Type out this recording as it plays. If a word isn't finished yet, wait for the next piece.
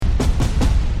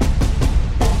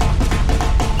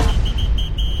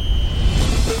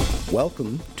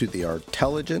Welcome to the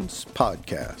Artelligence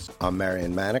Podcast. I'm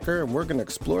Marion Maneker, and we're going to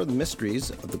explore the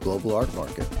mysteries of the global art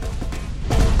market.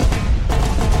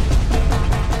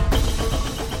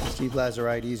 Steve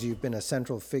Lazarides, you've been a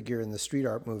central figure in the street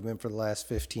art movement for the last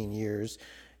 15 years.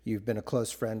 You've been a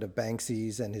close friend of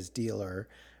Banksy's and his dealer.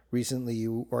 Recently,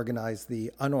 you organized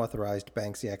the unauthorized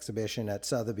Banksy exhibition at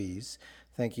Sotheby's.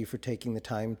 Thank you for taking the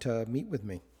time to meet with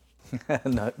me.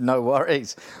 No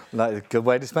worries. A good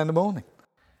way to spend the morning.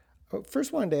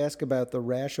 First, wanted to ask about the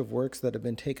rash of works that have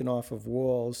been taken off of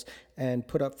walls and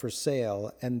put up for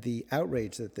sale and the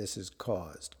outrage that this has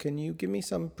caused. Can you give me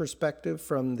some perspective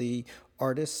from the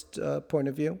artist point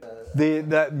of view? But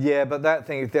that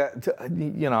thing,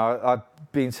 I've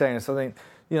been saying something,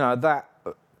 that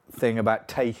thing about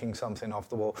taking something off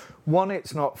the wall. One,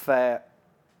 it's not fair.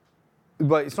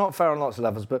 But it's not fair on lots of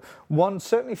levels, but one,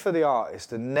 certainly for the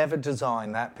artist, to never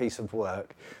design that piece of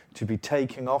work to be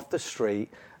taken off the street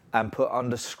and put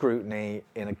under scrutiny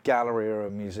in a gallery or a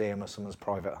museum or someone's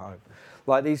private home.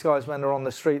 Like these guys, when they're on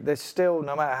the street, they're still,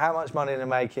 no matter how much money they're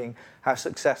making, how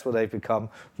successful they've become,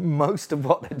 most of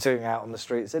what they're doing out on the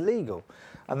street is illegal.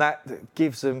 And that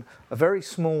gives them a very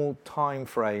small time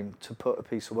frame to put a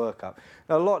piece of work up.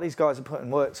 Now, a lot of these guys are putting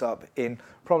works up in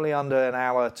probably under an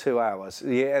hour, 2 hours.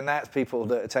 Yeah, and that's people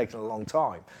that are taking a long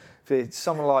time. If it's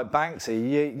someone like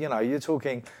Banksy, you're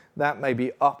talking that may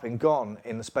be up and gone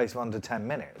in the space of under 10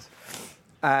 minutes.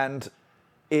 And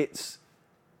there's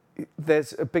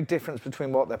a big difference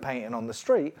between what they're painting on the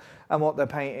street and what they're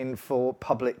painting for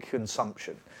public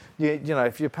consumption.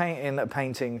 If you're painting a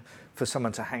painting for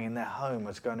someone to hang in their home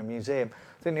or to go in a museum,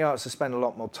 I think the artists spend a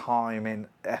lot more time and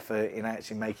effort in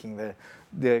actually making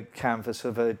the canvas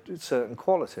of a certain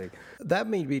quality. That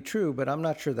may be true, but I'm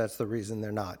not sure that's the reason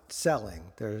they're not selling.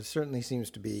 There certainly seems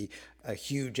to be a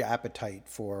huge appetite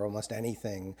for almost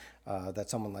anything that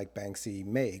someone like Banksy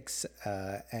makes,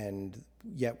 and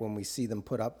yet when we see them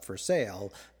put up for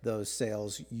sale, those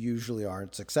sales usually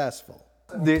aren't successful.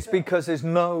 It's because there's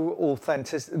no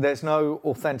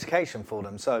authentication for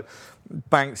them. So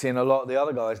Banksy and a lot of the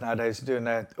other guys nowadays are doing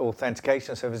their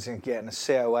authentication services and getting a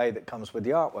COA that comes with the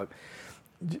artwork.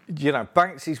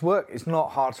 Banksy's work is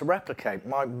not hard to replicate.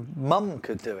 My mum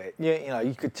could do it.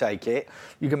 You could take it,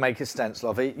 you can make a stencil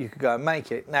of it, you could go and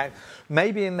make it. Now,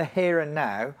 maybe in the here and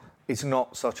now, it's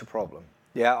not such a problem.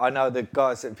 Yeah, I know the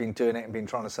guys that have been doing it and been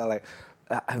trying to sell it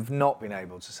have not been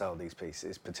able to sell these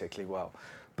pieces particularly well.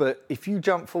 But if you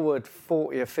jump forward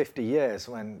 40 or 50 years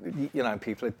when,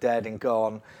 people are dead and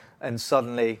gone and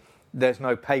suddenly there's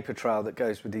no paper trail that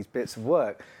goes with these bits of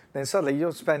work, then suddenly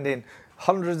you're spending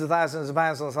hundreds of thousands of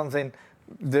pounds on something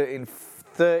that in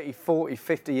 30, 40,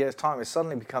 50 years' time it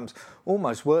suddenly becomes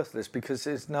almost worthless because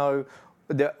there's no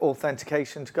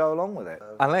authentication to go along with it.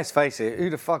 And let's face it, who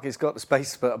the fuck has got the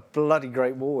space to put a bloody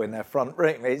great wall in their front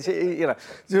room? Most of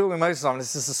the time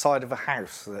this is the side of a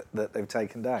house that they've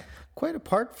taken down. Quite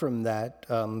apart from that,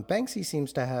 Banksy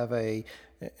seems to have an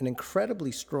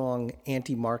incredibly strong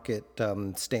anti-market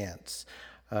stance.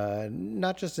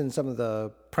 Not just in some of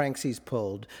the pranks he's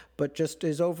pulled, but just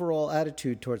his overall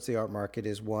attitude towards the art market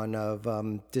is one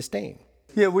of disdain.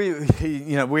 Yeah,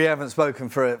 we haven't spoken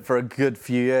for a good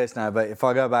few years now, but if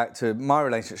I go back to my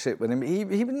relationship with him, he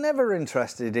was never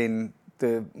interested in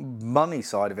the money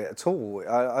side of it at all.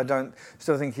 I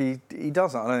still think he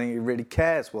doesn't. I don't think he really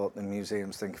cares what the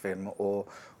museums think of him or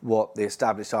what the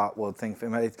established art world think of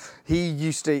him.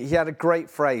 He had a great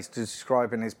phrase to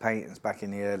describe in his paintings back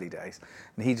in the early days,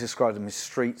 and he described them as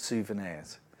street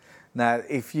souvenirs. Now,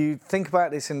 if you think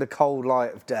about this in the cold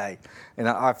light of day,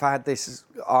 I've had this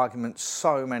argument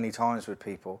so many times with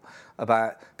people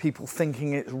about people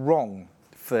thinking it's wrong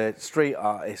for street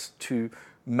artists to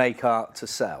make art to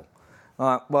sell.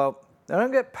 Well, they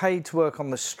don't get paid to work on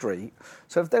the street,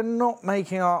 so if they're not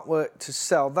making artwork to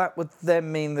sell, that would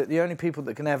then mean that the only people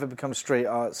that can ever become street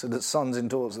artists are the sons and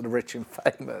daughters of the rich and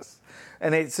famous.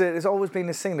 And it's always been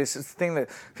this thing that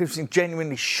people seem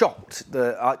genuinely shocked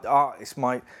that artists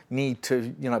might need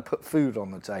to, put food on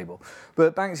the table.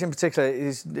 But Banksy in particular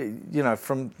is,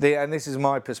 and this is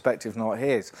my perspective, not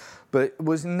his, but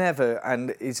was never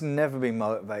and is never been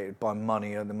motivated by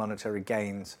money or the monetary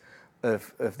gains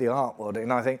of the art world.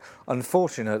 And I think,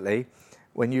 unfortunately,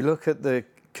 when you look at the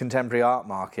contemporary art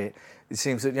market, it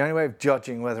seems that the only way of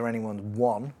judging whether anyone's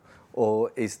won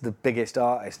or is the biggest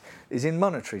artist is in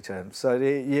monetary terms. So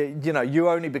you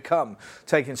only become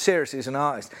taken seriously as an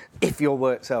artist if your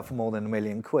work sells for more than £1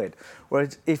 million.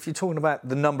 Whereas if you're talking about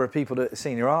the number of people that have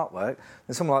seen your artwork,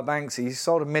 then someone like Banksy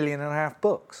sold 1.5 million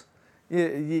books.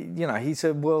 you know, he's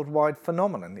a worldwide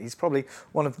phenomenon. He's probably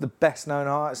one of the best-known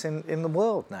artists in the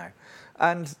world now.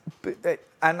 And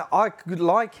I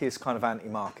like his kind of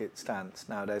anti-market stance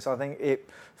nowadays. I think it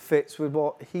fits with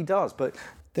what he does. But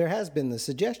there has been the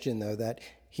suggestion, though, that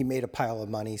he made a pile of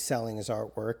money selling his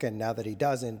artwork, and now that he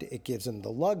doesn't, it gives him the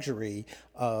luxury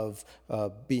of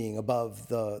being above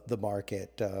the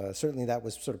market. Certainly that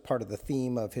was sort of part of the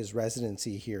theme of his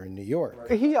residency here in New York.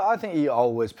 I think he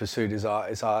always pursued his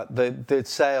art. The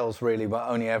sales really were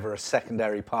only ever a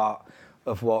secondary part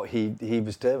of what he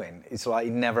was doing. It's like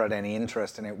he never had any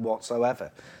interest in it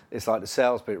whatsoever. It's like the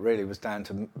sales bit really was down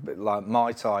to like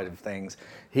my side of things.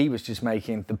 He was just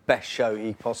making the best show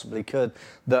he possibly could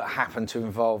that happened to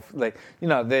involve, like, you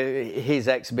know, his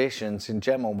exhibitions in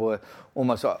general were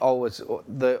almost like always.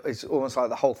 It's almost like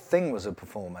the whole thing was a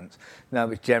performance. You know, it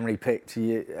was generally picked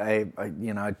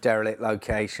a derelict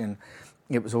location.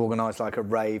 It was organised like a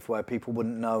rave where people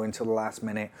wouldn't know until the last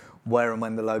minute where and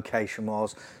when the location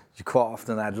was. You quite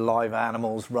often had live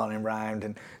animals running around,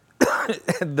 and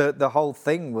the whole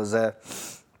thing was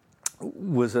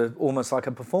almost like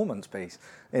a performance piece.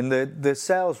 And the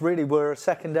sales really were a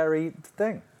secondary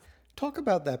thing. Talk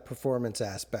about that performance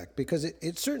aspect, because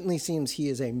it certainly seems he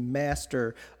is a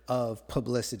master of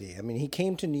publicity. I mean, he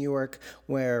came to New York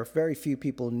where very few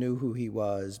people knew who he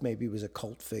was. Maybe he was a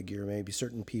cult figure. Maybe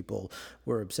certain people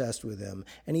were obsessed with him.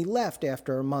 And he left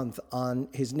after a month on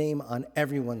his name on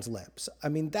everyone's lips. I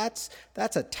mean, that's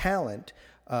a talent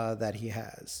that he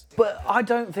has. But I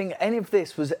don't think any of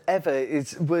this was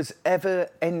ever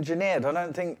engineered. I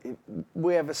don't think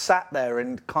we ever sat there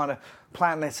and kind of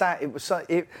planned this out.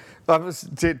 I was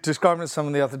describing to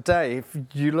someone the other day, if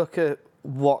you look at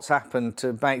what's happened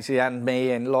to Banksy and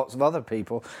me and lots of other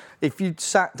people, if you'd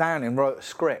sat down and wrote a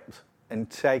script and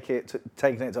taken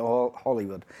it to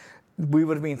Hollywood, we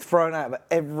would have been thrown out of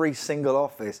every single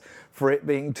office for it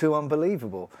being too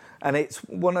unbelievable. And it's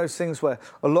one of those things where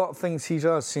a lot of things he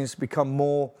does seems to become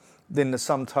more than the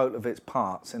sum total of its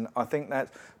parts. And I think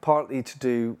that's partly to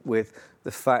do with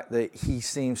the fact that he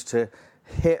seems to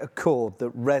hit a chord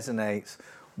that resonates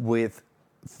with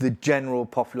the general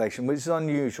population, which is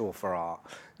unusual for art.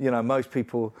 You know, most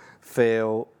people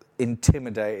feel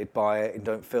intimidated by it and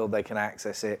don't feel they can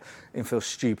access it and feel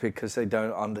stupid because they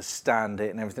don't understand it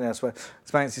and everything else. Where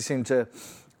Banksy seemed to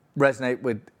resonate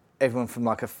with everyone from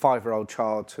like a 5-year-old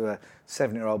child to a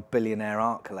 7-year-old billionaire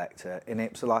art collector. And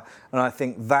it's like, and I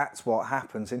think that's what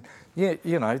happens. And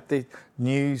you know, the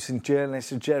news and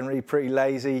journalists are generally pretty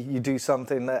lazy. You do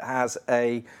something that has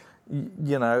a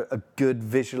good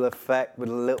visual effect with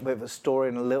a little bit of a story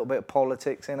and a little bit of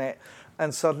politics in it,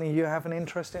 and suddenly you have an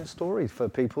interesting story for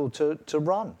people to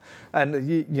run. And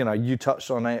you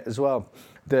touched on it as well.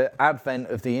 The advent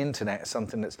of the internet is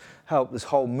something that's helped this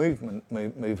whole movement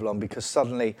move along, because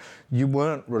suddenly you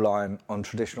weren't relying on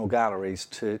traditional galleries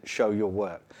to show your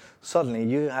work. Suddenly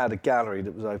you had a gallery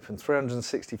that was open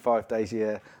 365 days a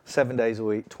year, 7 days a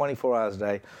week, 24 hours a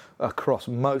day, across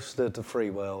most of the free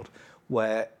world,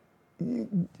 where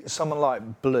someone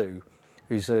like Blue,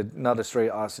 who's another street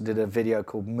artist who did a video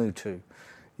called Mutu,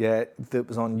 that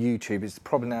was on YouTube, it's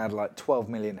probably now had like 12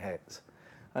 million hits.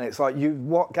 And it's like,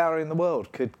 what gallery in the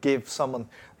world could give someone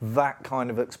that kind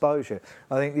of exposure?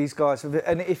 I think these guys have,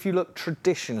 and if you look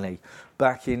traditionally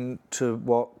back into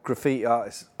what graffiti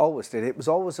artists always did, it was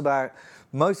always about,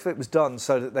 most of it was done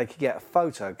so that they could get a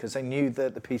photo, because they knew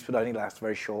that the piece would only last a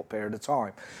very short period of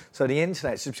time. So the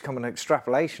internet's just become an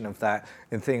extrapolation of that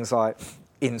in things like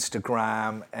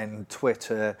Instagram and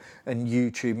Twitter and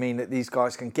YouTube, mean that these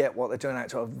guys can get what they're doing out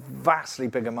to a vastly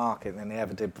bigger market than they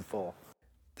ever did before.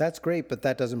 That's great, but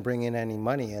that doesn't bring in any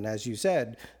money. And as you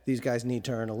said, these guys need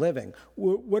to earn a living.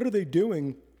 What are they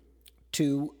doing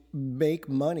to make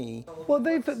money? Well,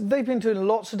 they've been doing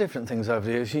lots of different things over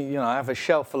the years. I have a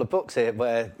shelf full of books here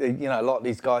where, a lot of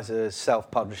these guys are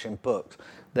self-publishing books.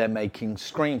 They're making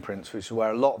screen prints, which is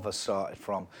where a lot of us started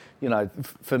from.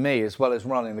 For me, as well as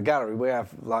running the gallery, we have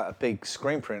like a big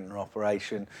screen printing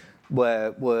operation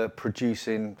where we're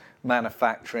producing,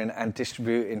 manufacturing and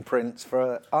distributing prints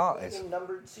for artists. In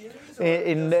numbered series?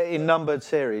 In numbered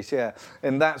series, yeah.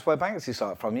 And that's where Banksy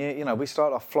started from. We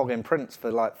started off flogging prints for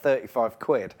like 35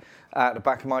 quid out the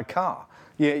back of my car.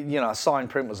 A signed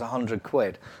print was 100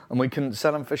 quid and we couldn't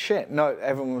sell them for shit. No,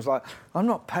 everyone was like, I'm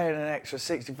not paying an extra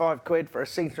 65 quid for a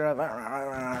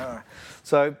signature.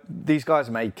 So these guys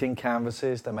are making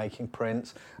canvases, they're making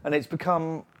prints, and it's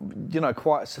become,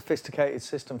 quite a sophisticated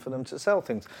system for them to sell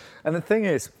things. And the thing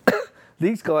is,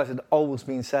 these guys had always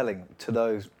been selling to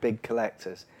those big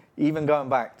collectors, even going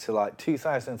back to like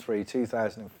 2003,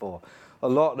 2004. A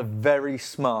lot of very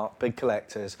smart big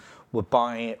collectors were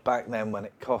buying it back then when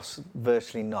it cost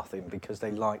virtually nothing because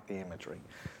they liked the imagery.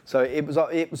 So it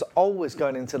was always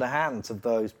going into the hands of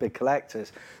those big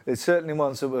collectors. There's certainly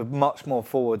ones that were much more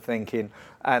forward thinking,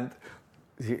 and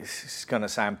it's going to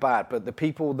sound bad, but the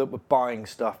people that were buying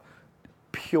stuff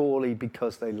purely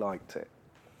because they liked it.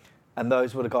 And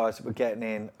those were the guys that were getting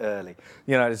in early.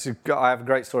 You know, I have a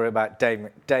great story about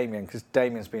Damien, because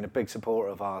Damien's been a big supporter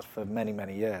of ours for many,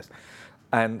 many years.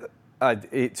 And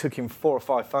it took him 4 or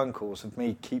 5 phone calls of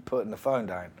me keep putting the phone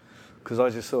down, because I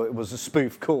just thought it was a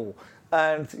spoof call.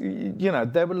 And, you know,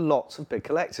 there were lots of big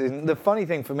collectors. And the funny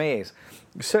thing for me is,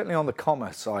 certainly on the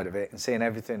commerce side of it and seeing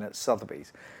everything at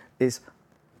Sotheby's, is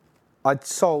I'd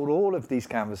sold all of these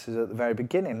canvases at the very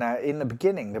beginning. Now, in the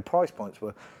beginning, the price points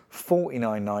were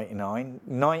 $49.99,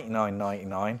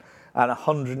 $99.99, and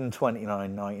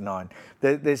 $129.99.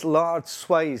 There's large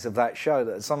swathes of that show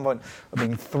that at some point have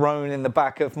been thrown in the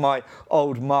back of my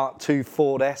old Mark II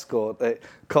Ford Escort that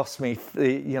cost me,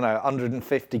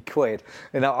 150 quid.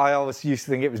 And I always used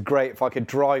to think it was great if I could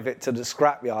drive it to the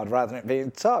scrapyard rather than it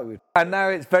being towed. And now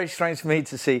it's very strange for me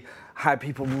to see how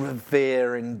people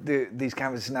revere in these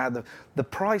canvases now. The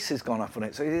price has gone up on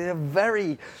it. So it's a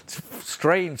very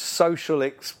strange social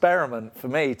experiment for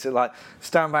me to like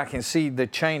stand back and see the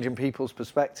change in people's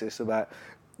perspectives about,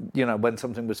 when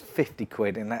something was 50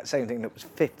 quid and that same thing that was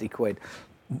 50 quid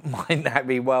might now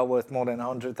be well worth more than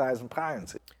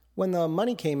 £100,000. When the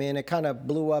money came in, it kind of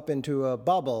blew up into a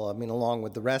bubble. I mean, along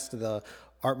with the rest of the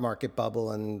art market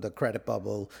bubble and the credit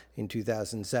bubble in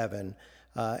 2007.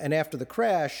 And after the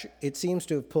crash, it seems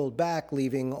to have pulled back,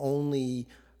 leaving only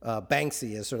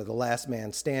Banksy as sort of the last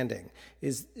man standing.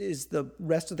 Is the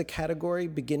rest of the category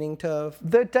beginning to...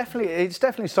 It's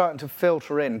definitely starting to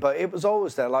filter in, but it was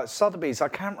always there. Like Sotheby's, I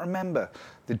can't remember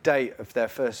the date of their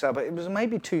first sale, but it was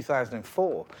maybe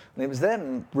 2004. And it was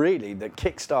then, really, that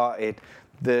kick-started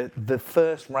the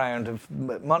first round of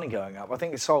money going up. I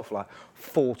think it sold for like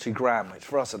 40 grand, which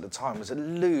for us at the time was a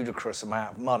ludicrous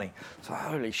amount of money. So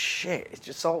holy shit, it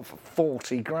just sold for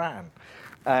 40 grand.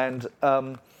 And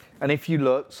if you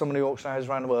look, some of the auction houses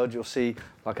around the world, you'll see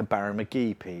like a Barry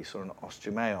McGee piece or an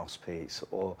Ostermayos piece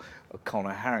or a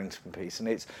Conor Harrington piece, and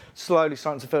it's slowly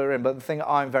starting to filter in. But the thing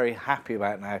I'm very happy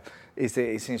about now is that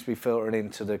it seems to be filtering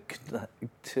into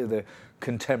the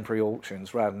contemporary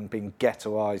auctions rather than being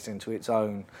ghettoized into its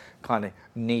own kind of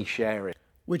niche area.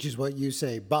 Which is what you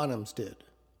say Bonhams did.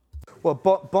 Well,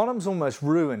 Bonhams almost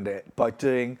ruined it by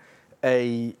doing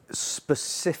a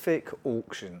specific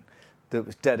auction that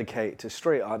was dedicated to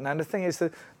street art. Now the thing is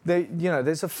that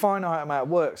there's a finite amount of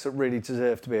works that really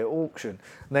deserve to be at auction.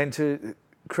 And then to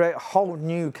create a whole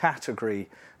new category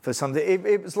for something,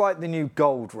 it was like the new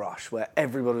gold rush where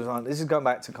everybody was on. This is going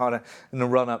back to kind of in the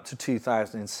run up to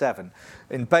 2007.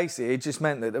 And basically it just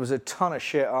meant that there was a ton of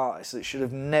shit artists that should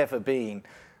have never been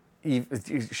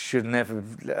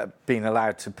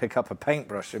allowed to pick up a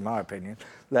paintbrush, in my opinion,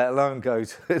 let alone go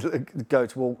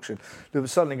to auction. They were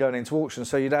suddenly going into auction,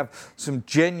 so you'd have some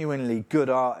genuinely good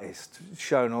artists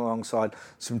shown alongside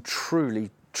some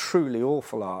truly, truly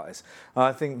awful artists. And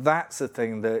I think that's the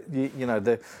thing that,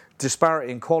 the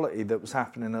disparity in quality that was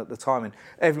happening at the time, and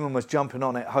everyone was jumping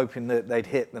on it hoping that they'd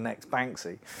hit the next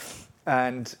Banksy.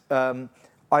 And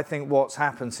I think what's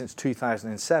happened since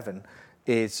 2007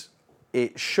 is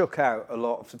it shook out a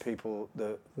lot of the people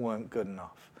that weren't good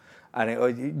enough. And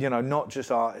it, not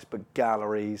just artists, but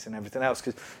galleries and everything else.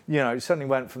 Because, it suddenly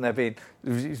went from there being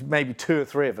maybe 2 or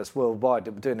 3 of us worldwide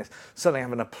that were doing this, suddenly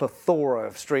having a plethora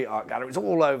of street art galleries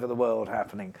all over the world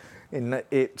happening.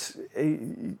 It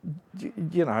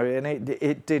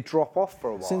did drop off for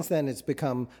a while. Since then, it's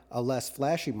become a less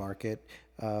flashy market,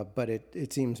 but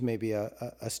it seems maybe a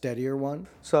steadier one.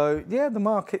 So, yeah, the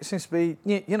market seems to be,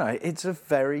 it's a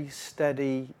very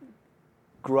steady,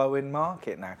 growing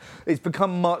market now. It's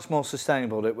become much more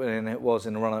sustainable than it was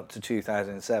in the run-up to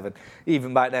 2007.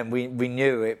 Even back then, we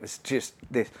knew it was just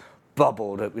this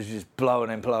bubble that was just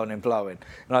blowing and blowing and blowing.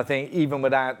 And I think even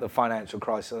without the financial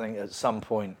crisis, I think at some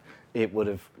point it would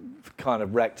have kind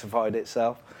of rectified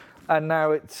itself. And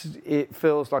now it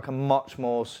feels like a much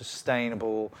more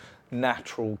sustainable,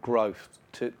 natural growth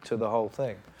to the whole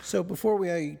thing. So before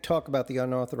we talk about the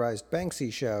unauthorized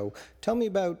Banksy show, tell me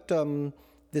about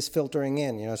this filtering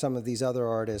in, some of these other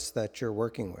artists that you're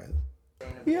working with.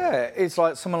 Yeah, it's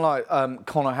like someone like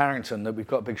Conor Harrington that we've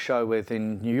got a big show with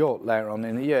in New York later on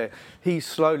in the year. He's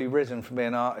slowly risen from being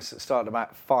an artist that started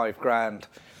about 5 grand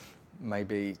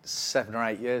maybe 7 or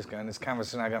 8 years ago, and this canvas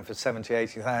is now going for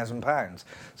 £70,000-80,000.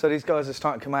 So these guys are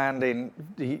starting commanding,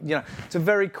 it's a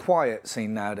very quiet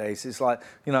scene nowadays. It's like,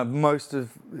 most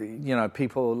of,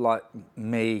 people like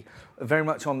me are very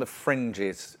much on the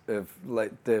fringes of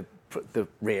like the the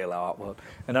real art world.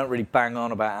 They don't really bang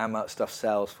on about how much stuff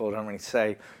sells for. They don't really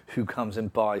say who comes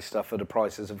and buys stuff at the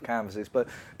prices of canvases. But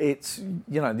it's,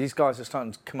 these guys are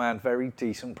starting to command very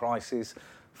decent prices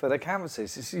for their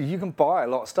canvases. You can buy a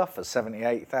lot of stuff for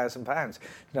 £70,000,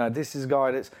 £80,000. This is a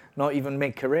guy that's not even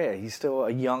mid-career. He's still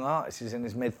a young artist. He's in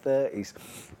his mid-30s.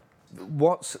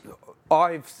 What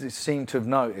I've seemed to have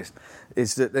noticed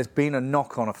is that there's been a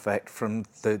knock-on effect from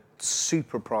the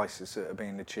super prices that are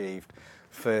being achieved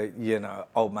for,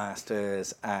 Old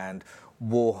Masters and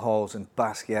Warhols and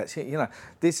Basquiat's.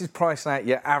 This is pricing out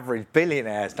your average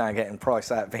billionaires now getting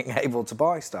priced out being able to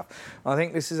buy stuff. I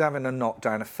think this is having a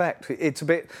knockdown effect. It's a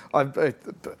bit,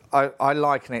 I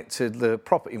liken it to the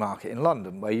property market in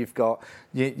London, where you've got,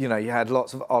 you had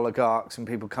lots of oligarchs and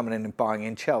people coming in and buying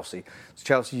in Chelsea. So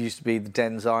Chelsea used to be the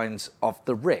Denzines of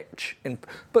the rich,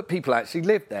 but people actually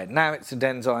lived there. Now it's the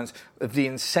Denzines of the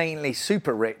insanely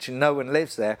super rich and no one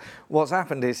lives there. What's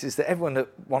happened is that everyone that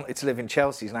wanted to live in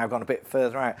Chelsea has now gone a bit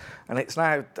further out, and it's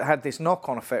now had this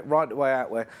knock-on effect right the way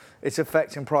out where it's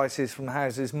affecting prices from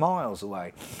houses miles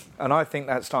away. And I think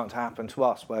that's starting to happen to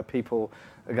us, where people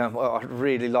are going, well, I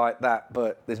really like that,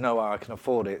 but there's no way I can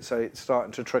afford it. So it's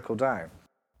starting to trickle down.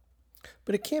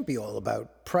 But it can't be all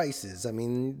about prices. I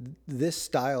mean, this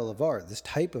style of art, this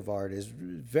type of art is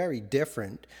very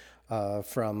different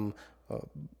from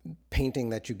painting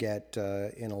that you get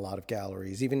in a lot of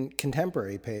galleries, even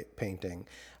contemporary painting.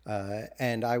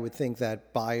 And I would think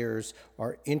that buyers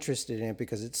are interested in it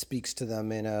because it speaks to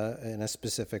them in a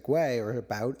specific way or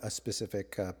about a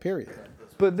specific period.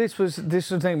 But this was the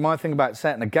thing. My thing about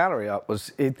setting a gallery up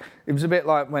was it was a bit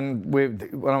like when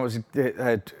I was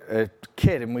a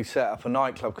kid and we set up a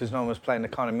nightclub because no one was playing the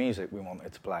kind of music we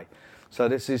wanted to play. So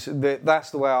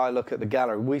that's the way I look at the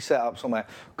gallery. We set up somewhere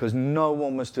because no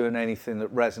one was doing anything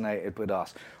that resonated with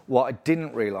us. What I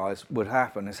didn't realise would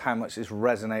happen is how much this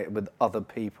resonated with other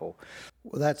people.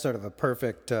 Well, that's sort of a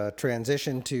perfect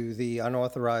transition to the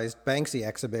unauthorized Banksy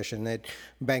exhibition. That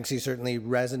Banksy certainly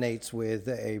resonates with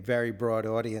a very broad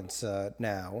audience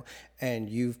now, and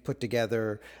you've put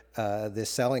together this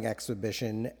selling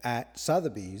exhibition at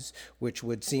Sotheby's, which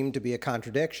would seem to be a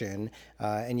contradiction,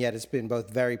 and yet it's been both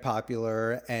very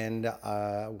popular and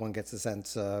one gets the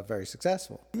sense very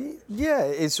successful. Yeah,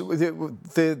 it's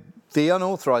the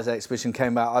unauthorized exhibition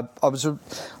came out.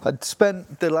 I'd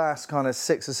spent the last kind of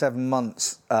 6 or 7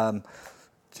 months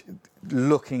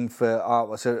looking for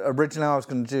artwork. So originally I was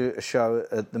going to do a show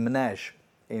at the Manège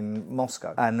in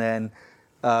Moscow, and then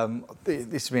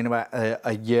this has been about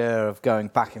a year of going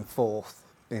back and forth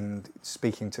in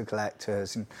speaking to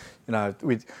collectors, and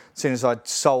as soon as I'd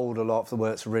sold a lot of the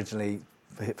works originally,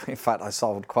 in fact I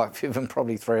sold quite a few of them,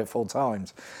 probably 3 or 4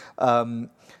 times.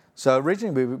 So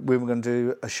originally we were going to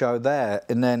do a show there,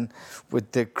 and then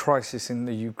with the crisis in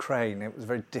the Ukraine, it was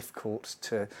very difficult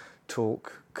to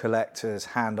talk collectors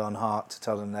hand on heart to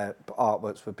tell them their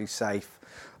artworks would be safe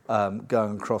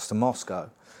going across to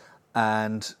Moscow.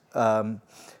 And then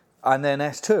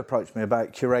S2 approached me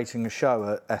about curating a show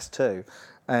at S2,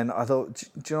 and I thought,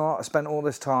 do you know what? I spent all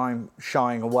this time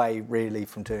shying away really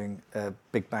from doing a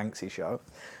big Banksy show,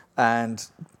 and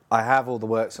I have all the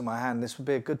works in my hand. This would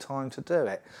be a good time to do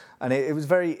it, and it was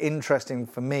very interesting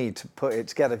for me to put it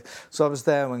together. So I was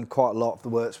there when quite a lot of the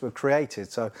works were created.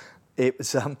 So it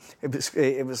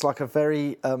was like a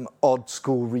very odd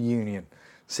school reunion,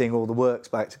 seeing all the works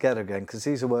back together again, because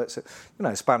these are works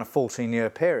that span a 14-year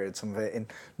period. Some of it, in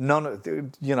none of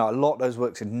a lot of those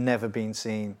works had never been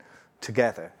seen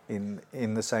together in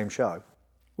the same show.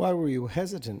 Why were you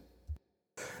hesitant?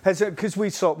 Because we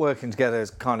stopped working together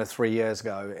kind of 3 years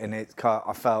ago, and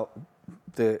I felt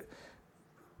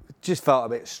just felt a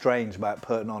bit strange about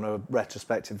putting on a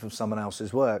retrospective of someone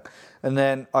else's work. And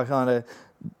then I kind of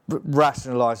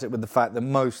rationalised it with the fact that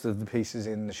most of the pieces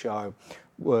in the show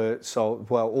were sold,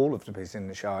 well, all of the pieces in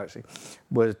the show actually,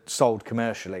 were sold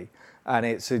commercially. And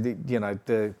it's,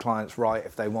 the client's right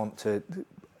if they want to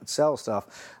sell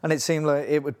stuff. And it seemed like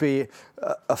it would be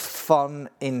a fun,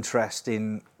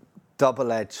 interesting,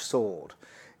 double-edged sword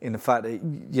in the fact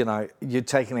that, you're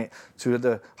taking it to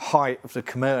the height of the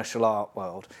commercial art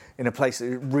world in a place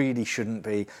that it really shouldn't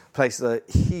be, a place that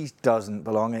he doesn't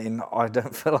belong in. I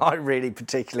don't feel I really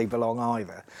particularly belong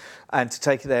either. And to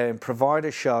take it there and provide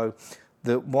a show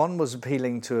that, one, was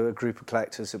appealing to a group of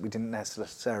collectors that we didn't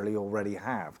necessarily already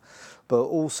have, but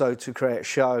also to create a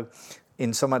show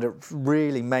in some way that's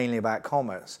really mainly about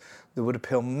commerce that would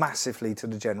appeal massively to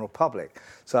the general public.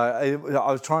 So I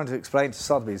was trying to explain to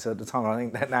Sotheby's at the time, I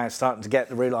think they're now starting to get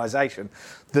the realisation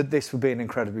that this would be an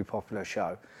incredibly popular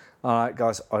show. All right,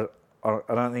 guys, I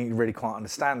don't think you really quite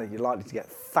understand that you're likely to get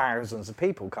thousands of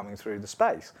people coming through the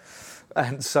space.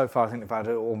 And so far, I think they've had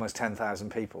almost 10,000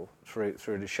 people through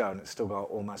the show, and it's still got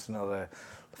almost another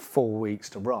 4 weeks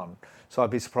to run. So I'd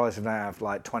be surprised if they have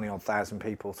like 20-odd thousand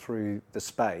people through the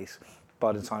space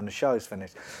by the time the show's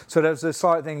finished. So there was a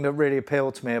slight thing that really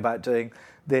appealed to me about doing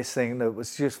this thing that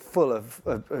was just full of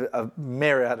a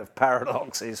myriad of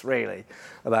paradoxes, really,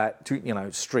 about, you know,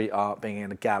 street art being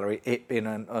in a gallery, it being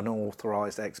an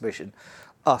unauthorised exhibition,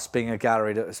 us being a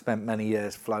gallery that has spent many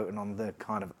years floating on the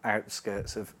kind of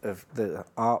outskirts of the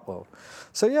art world.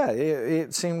 So yeah,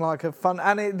 it seemed like a fun,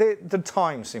 and the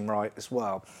time seemed right as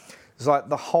well. It's like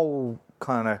the whole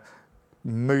kind of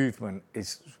movement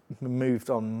is moved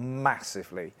on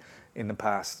massively in the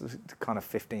past kind of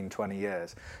 15, 20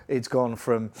 years. It's gone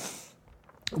from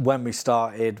when we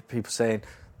started, people saying,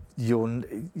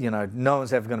 you know, no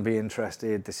one's ever going to be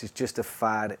interested, this is just a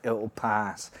fad, it'll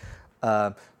pass,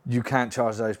 you can't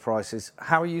charge those prices.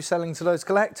 How are you selling to those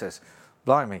collectors?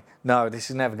 Blimey, no, this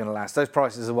is never going to last. Those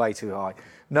prices are way too high.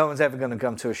 No one's ever going to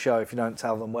come to a show if you don't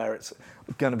tell them where it's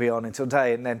going to be on until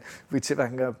day. And then we'd sit back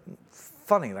and go,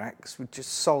 funny that, because we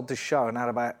just sold this show and had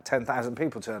about 10,000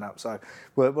 people turn up. So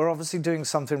we're obviously doing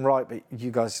something right, but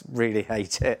you guys really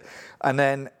hate it. And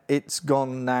then it's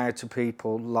gone now to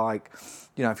people like,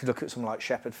 you know, if you look at someone like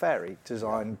Shepard Fairey,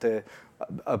 designed the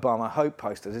Obama Hope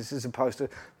poster. This is a poster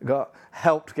that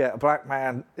helped get a black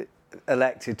man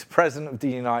elected to President of the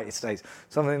United States,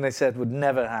 something they said would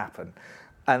never happen.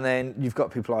 And then you've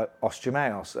got people like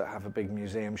Ostromeios that have a big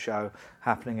museum show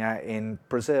happening out in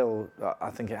Brazil.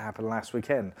 I think it happened last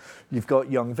weekend. You've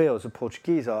got Young Vils, a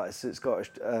Portuguese artist that's got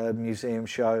a museum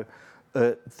show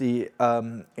at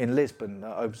in Lisbon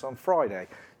that opens on Friday.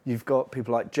 You've got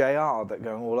people like JR that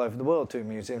go all over the world to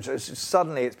museums. So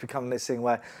suddenly it's become this thing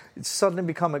where it's suddenly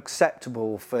become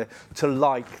acceptable to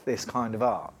like this kind of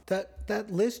art. That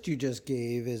list you just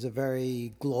gave is a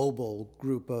very global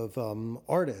group of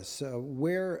artists.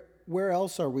 Where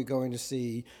else are we going to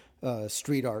see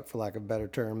street art, for lack of a better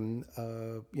term,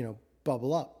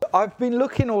 bubble up? I've been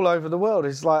looking all over the world.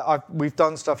 It's like we've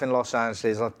done stuff in Los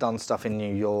Angeles. I've done stuff in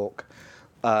New York.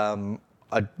 I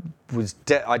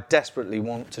desperately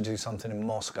want to do something in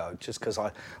Moscow just because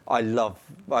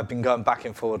I've been going back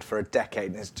and forward for a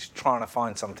decade and it's just trying to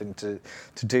find something to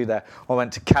do there. I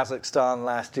went to Kazakhstan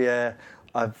last year.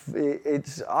 I've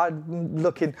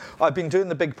been doing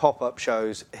the big pop-up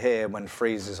shows here when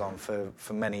Frieze is on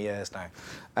for many years now,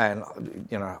 and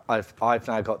you know I've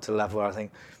now got to the level where I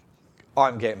think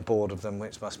I'm getting bored of them,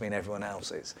 which must mean everyone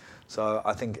else is. So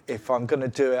I think if I'm going to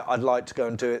do it, I'd like to go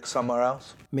and do it somewhere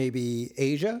else. Maybe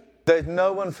Asia? There's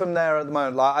no one from there at the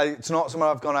moment. It's not somewhere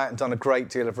I've gone out and done a great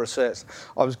deal of research.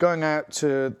 I was going out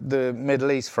to the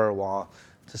Middle East for a while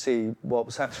to see what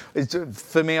was happening.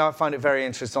 For me, I find it very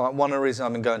interesting. Like, one of the reasons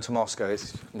I've been going to Moscow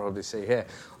is, you can probably see here,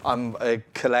 I'm a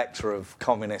collector of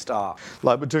communist art.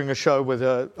 Like, we're doing a show with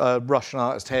a Russian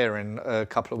artist here in a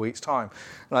couple of weeks' time.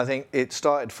 And I think it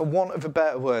started, for want of a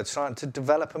better word, starting to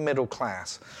develop a middle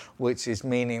class, which is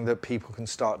meaning that people can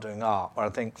start doing art. Where I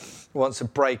think once the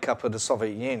breakup of the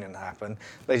Soviet Union happened,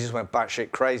 they just went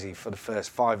batshit crazy for the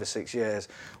first 5 or 6 years.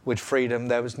 With freedom,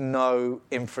 there was no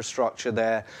infrastructure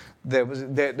there. There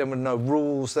were no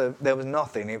rules. There was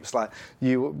nothing. It was like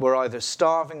you were either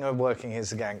starving or working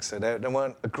as a gangster. There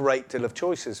weren't a great deal of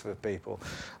choices for people.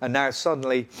 And now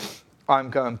suddenly I'm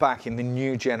going back in the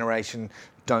new generation,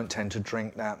 don't tend to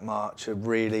drink that much, are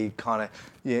really kind of,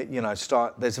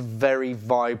 there's a very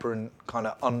vibrant kind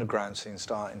of underground scene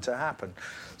starting to happen.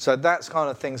 So that's kind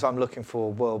of things I'm looking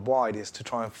for worldwide, is to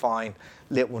try and find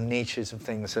little niches of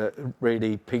things that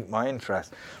really pique my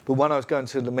interest. But when I was going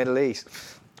to the Middle East,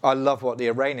 I love what the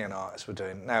Iranian artists were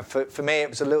doing. Now, for me,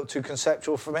 it was a little too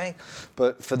conceptual for me,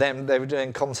 but for them, they were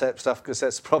doing concept stuff because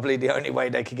that's probably the only way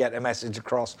they could get their message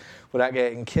across without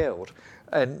getting killed.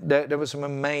 And there were some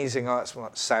amazing artists from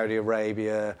like Saudi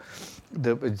Arabia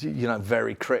that were,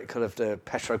 very critical of the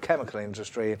petrochemical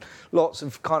industry, and lots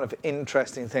of kind of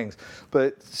interesting things.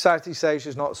 But Southeast Asia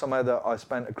is not somewhere that I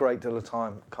spent a great deal of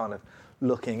time kind of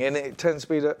looking. And it tends to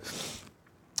be that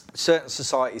certain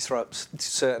societies throw up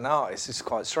certain artists. It's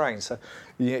quite strange. So,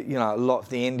 a lot of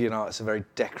the Indian artists are very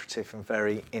decorative and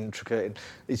very intricate. And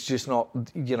it's just not,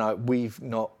 we've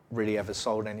not really ever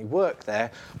sold any work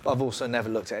there. But I've also never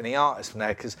looked at any artists from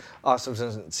there because art stuff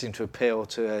doesn't seem to appeal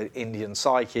to an Indian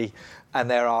psyche,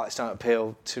 and their artists don't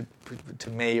appeal to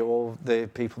me or the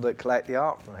people that collect the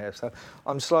art from here. So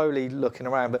I'm slowly looking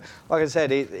around. But like I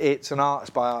said, it's an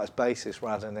artist by artist basis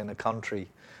rather than a country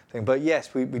thing. But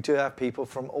yes, we do have people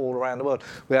from all around the world.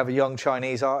 We have a young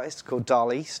Chinese artist called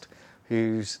Dal East,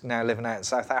 who's now living out in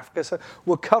South Africa. So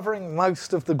we're covering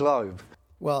most of the globe.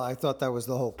 Well, I thought that was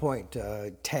the whole point.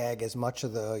 Tag as much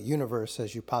of the universe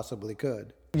as you possibly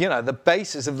could. You know, the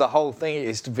basis of the whole thing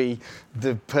is to be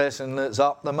the person that's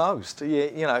up the most.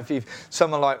 You know, if you've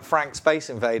someone like Frank Space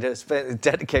Invader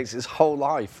dedicates his whole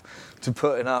life to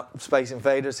putting up Space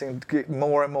Invaders in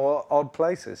more and more odd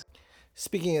places.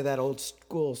 Speaking of that old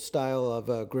school style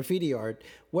of graffiti art,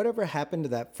 whatever happened to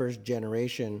that first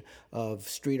generation of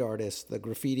street artists, the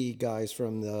graffiti guys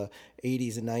from the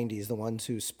 80s and 90s, the ones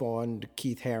who spawned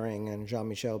Keith Haring and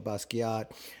Jean-Michel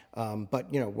Basquiat,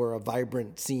 but, you know, were a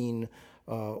vibrant scene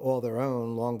all their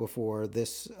own long before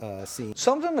this scene?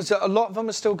 Some of them, a lot of them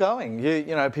are still going.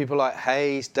 You know, people like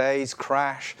Hayes, Days,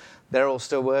 Crash, they're all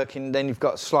still working. Then you've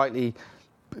got slightly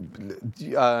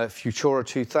Futura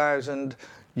 2000.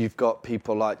 You've got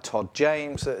people like Todd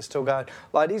James that are still going.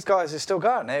 Like, these guys are still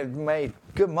going. They've made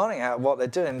good money out of what they're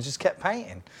doing and just kept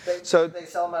painting. They sell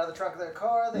them out of the trunk of their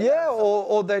car?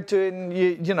 Or they're doing,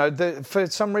 you know, for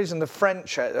some reason the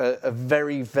French are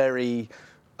very, very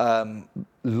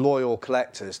loyal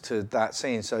collectors to that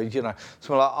scene. So, you know,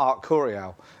 someone like Art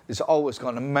Curiel has always got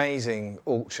an amazing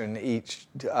auction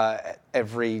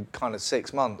every kind of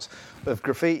 6 months of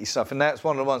graffiti stuff, and that's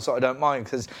one of the ones that I don't mind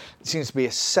because it seems to be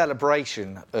a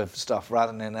celebration of stuff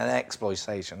rather than an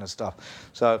exploitation of stuff.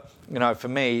 So, you know, for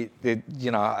me,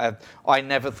 I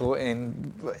never thought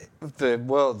in the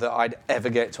world that I'd ever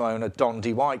get to own a Don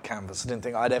D. White canvas. I didn't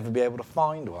think I'd ever be able to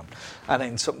find one, and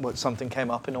then something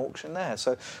came up in auction there.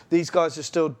 So these guys are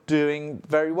still doing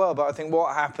very well, but I think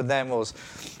what happened then was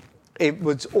it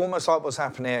was almost like what's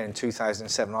happened here in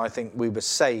 2007. I think we were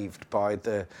saved by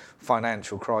the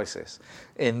financial crisis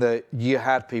in that you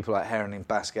had people like Haring and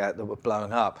Basquiat that were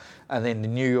blowing up, and then the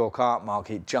New York art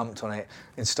market jumped on it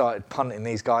and started punting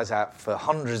these guys out for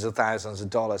hundreds of thousands of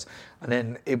dollars, and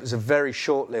then it was a very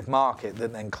short-lived market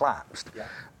that then collapsed. Yeah.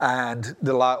 And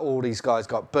all these guys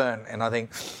got burnt, and I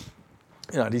think,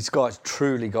 you know, these guys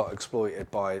truly got exploited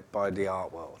by the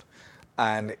art world,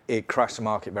 and it crashed the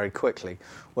market very quickly.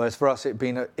 Whereas for us, it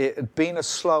had been a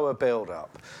slower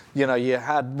build-up. You know, you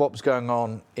had what was going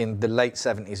on in the late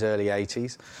 70s, early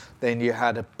 80s. Then you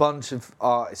had a bunch of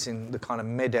artists in the kind of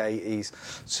mid-80s,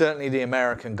 certainly the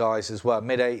American guys as well,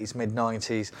 mid-80s,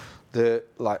 mid-90s,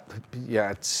 you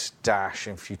had Stash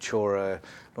and Futura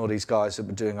and all these guys that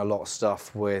were doing a lot of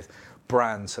stuff with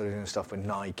brands, so doing stuff with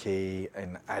Nike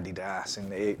and Adidas,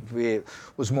 and it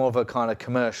was more of a kind of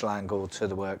commercial angle to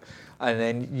the work. And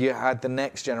then you had the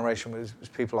next generation, was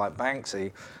people like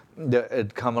Banksy, that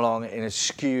had come along and had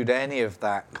skewed any of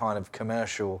that kind of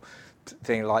commercial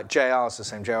thing. Like JR's the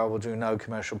same. JR will do no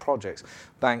commercial projects.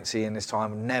 Banksy in his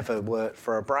time never worked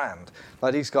for a brand.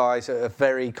 Like, these guys are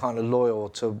very kind of loyal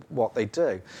to what they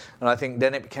do, and I think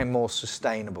then it became more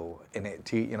sustainable in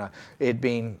it. You know, it had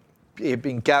been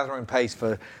gathering pace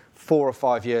for 4 or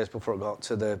 5 years before it got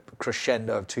to the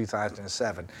crescendo of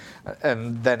 2007.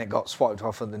 And then it got swiped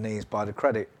off at the knees by the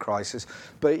credit crisis.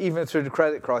 But even through the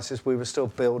credit crisis, we were still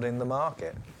building the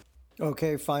market.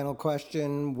 Okay, final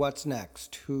question. What's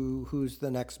next? Who's the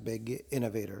next big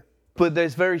innovator? But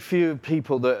there's very few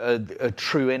people that are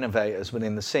true innovators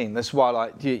within the scene. That's why,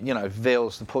 like, you know,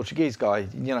 Vils, the Portuguese guy,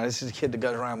 you know, this is a kid that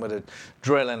goes around with a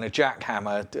drill and a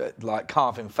jackhammer, like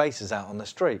carving faces out on the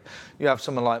street. You have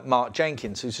someone like Mark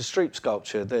Jenkins, who's a street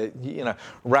sculptor that, you know,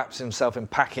 wraps himself in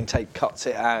packing tape, cuts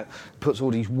it out, puts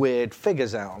all these weird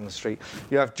figures out on the street.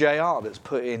 You have JR that's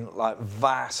put in, like,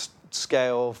 vast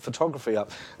scale photography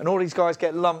up, and all these guys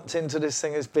get lumped into this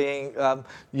thing as being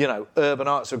you know, urban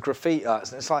arts or graffiti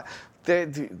arts, and it's like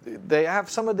they have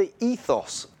some of the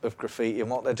ethos of graffiti and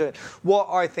what they're doing. What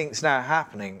I think is now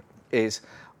happening is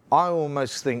I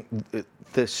almost think that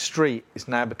the street has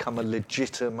now become a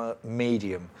legitimate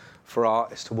medium for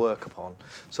artists to work upon.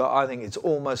 So I think it's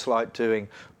almost like doing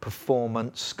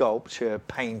performance, sculpture,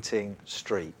 painting,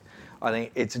 street. I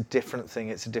think it's a different thing.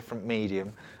 It's a different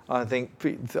medium. I think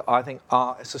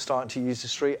artists are starting to use the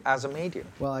street as a medium.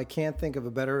 Well, I can't think of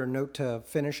a better note to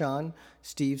finish on.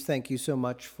 Steve, thank you so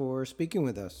much for speaking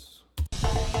with us.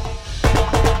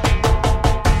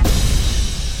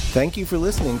 Thank you for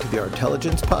listening to the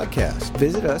Artelligence Podcast.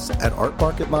 Visit us at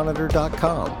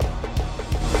artmarketmonitor.com.